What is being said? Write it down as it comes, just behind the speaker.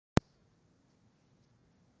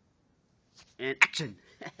And action!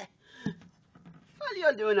 What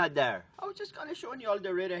y'all doing out there? I was just kind of showing y'all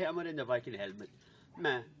the Raider helmet and the Viking helmet.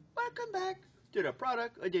 Man, welcome back to the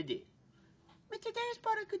product of the day. But today's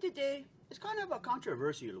product of the day is kind of a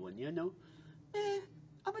controversial one, you know.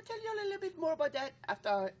 I'm gonna tell y'all a little bit more about that after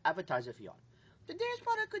I advertise it for y'all. Today's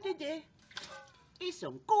product of the day is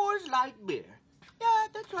some Coors Light beer. Yeah,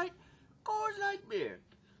 that's right, Coors Light beer.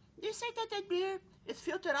 They say that beer is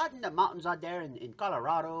filtered out in the mountains out there in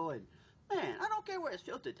Colorado, and man, I don't care where it's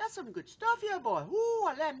filtered. That's some good stuff here, boy. Ooh,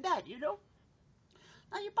 I love that, you know.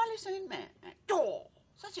 Now you're probably saying, man, oh,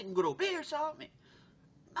 such a good old beer, so man,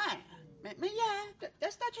 yeah,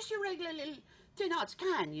 that's not just your regular little 10 ounce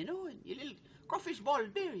can, you know, and your little crawfish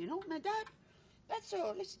bottled beer, you know, man. That's a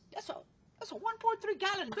 1.3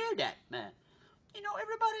 gallon beer, that man. You know,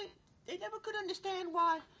 everybody, they never could understand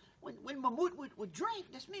why when Mahmoud would drink.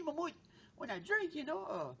 That's me, Mahmoud. When I drink, you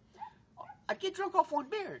know, I'd get drunk off one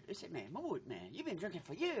beer. They said, man, Mahmoud, man, you've been drinking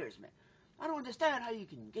for years, man. I don't understand how you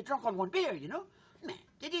can get drunk on one beer, you know. Man,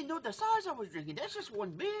 they didn't know the size I was drinking. That's just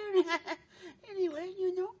one beer. Anyway,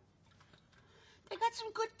 you know, they got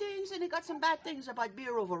some good things and they got some bad things about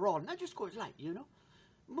beer overall, not just Coors Light, you know.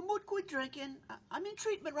 Mahmoud quit drinking. I'm in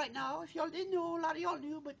treatment right now. If y'all didn't know, a lot of y'all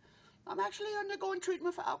knew, but I'm actually undergoing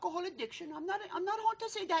treatment for alcohol addiction. I'm not hard to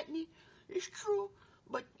say that, me. It's true,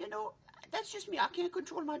 but you know, that's just me. I can't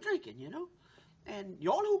control my drinking, you know. And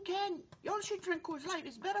y'all who can, y'all should drink Coors Light.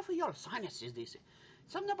 It's better for your sinuses, they say.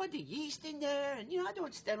 Something about the yeast in there, and you know, I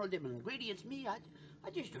don't stand all them ingredients. Me, I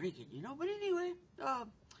just drink it, you know. But anyway,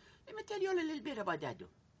 let me tell you all a little bit about that, though.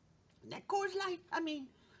 That Coors Light, I mean,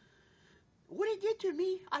 what it did to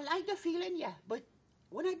me, I like the feeling, yeah. But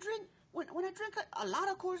when I drink, when I drink a lot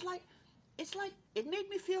of Coors Light, it's like it made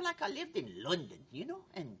me feel like I lived in London, you know.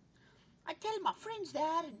 And I tell my friends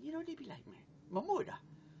that, and you know, they be like, man, Mahmoud,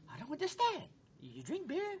 I don't understand. You drink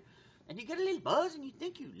beer and you get a little buzz and you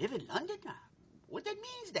think you live in London? What that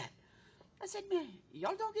means that? I said, man,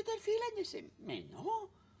 y'all don't get that feeling? They said, man, no.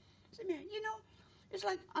 I said, man, you know, it's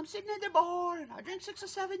like I'm sitting at the bar and I drink 6 or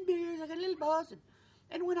 7 beers, I get a little buzz,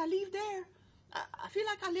 and when I leave there, I feel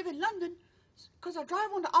like I live in London because I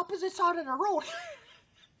drive on the opposite side of the road.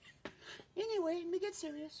 Anyway, let me get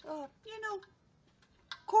serious. You know,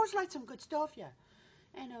 Coors Light some good stuff, yeah.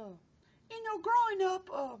 And you know, growing up,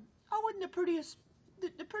 I wasn't the prettiest,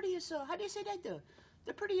 the prettiest. How do you say that?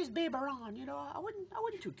 The prettiest babe around. You know, I wasn't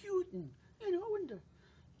too cute, and you know, I wasn't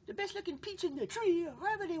the best looking peach in the tree, or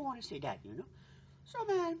however they want to say that. You know. So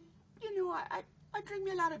man, you know, I drink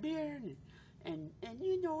me a lot of beer, and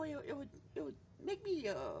you know, it would make me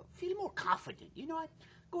feel more confident. You know, I'd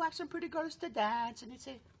go ask some pretty girls to dance, and they'd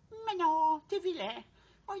say, "Mais non, t'es vilain."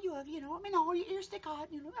 Or you know, "Mais non, your ears stick out."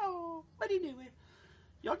 You know, oh, but anyway.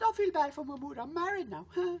 Y'all don't feel bad for my mood. I'm married now.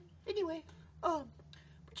 Anyway, but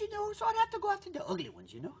you know, so I'd have to go after the ugly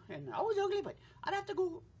ones, you know. And I was ugly, but I'd have to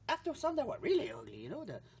go after some that were really ugly, you know.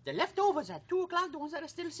 The leftovers at 2 o'clock, the ones that are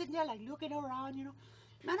still sitting there like looking around, you know.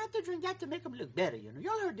 Man, I have to drink that to make them look better, you know.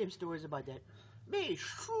 Y'all heard them stories about that. Man, it's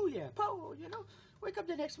true, yeah. Po, you know. Wake up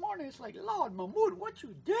the next morning, it's like, Lord, Mahmoud, what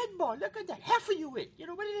you did, boy? Look at that heifer you with, you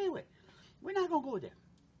know. But anyway, we're not gonna go there.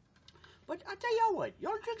 But I tell y'all what,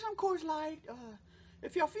 y'all drink some Coors Light.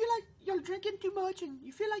 If y'all feel like y'all drinking too much and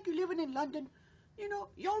you feel like you're living in London, you know,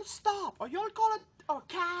 y'all stop or y'all call a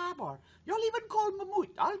cab or y'all even call Mahmoud.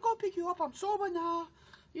 I'll go pick you up. I'm sober now,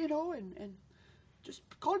 you know, and just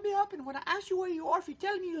call me up. And when I ask you where you are, if you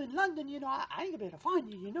tell me you're in London, you know, I ain't gonna be able to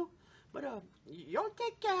find you, you know. But y'all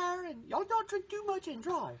take care and y'all don't drink too much and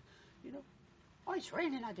drive, you know. Oh, it's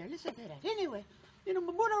raining out there. Listen to that. Anyway, you know,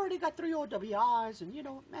 Mahmoud already got 3 OWIs, and, you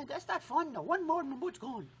know, man, that's not fun. No, one more, Mahmoud's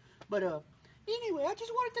gone. But, anyway, I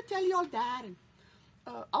just wanted to tell y'all that, and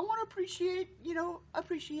I want to appreciate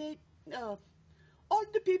all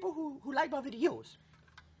the people who like my videos.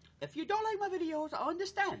 If you don't like my videos, I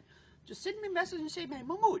understand. Just send me a message and say, man,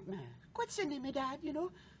 Mahmoud, man, quit sending me that, you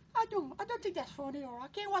know. I don't think that's funny, or I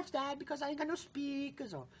can't watch that because I ain't got no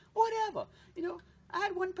speakers, or whatever. You know, I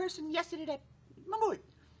had one person yesterday that, Mahmoud,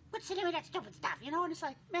 quit sending me that stupid stuff, you know, and it's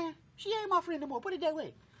like, man, she ain't my friend no more, put it that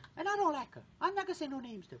way. And I don't like her. I'm not gonna say no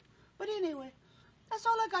names though. But anyway, that's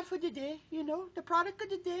all I got for today, you know, the product of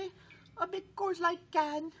the day, a big Coors Light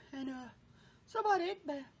can, and that's about it,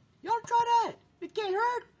 man. Y'all try that. It can't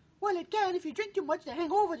hurt. Well, it can if you drink too much, the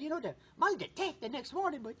hangover, you know, the mal de tête the next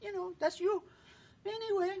morning, but, you know, that's you.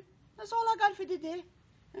 Anyway, that's all I got for today.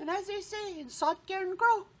 And as they say in South Karen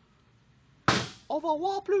Grow, au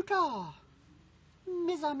revoir plus tard,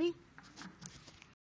 mes amis.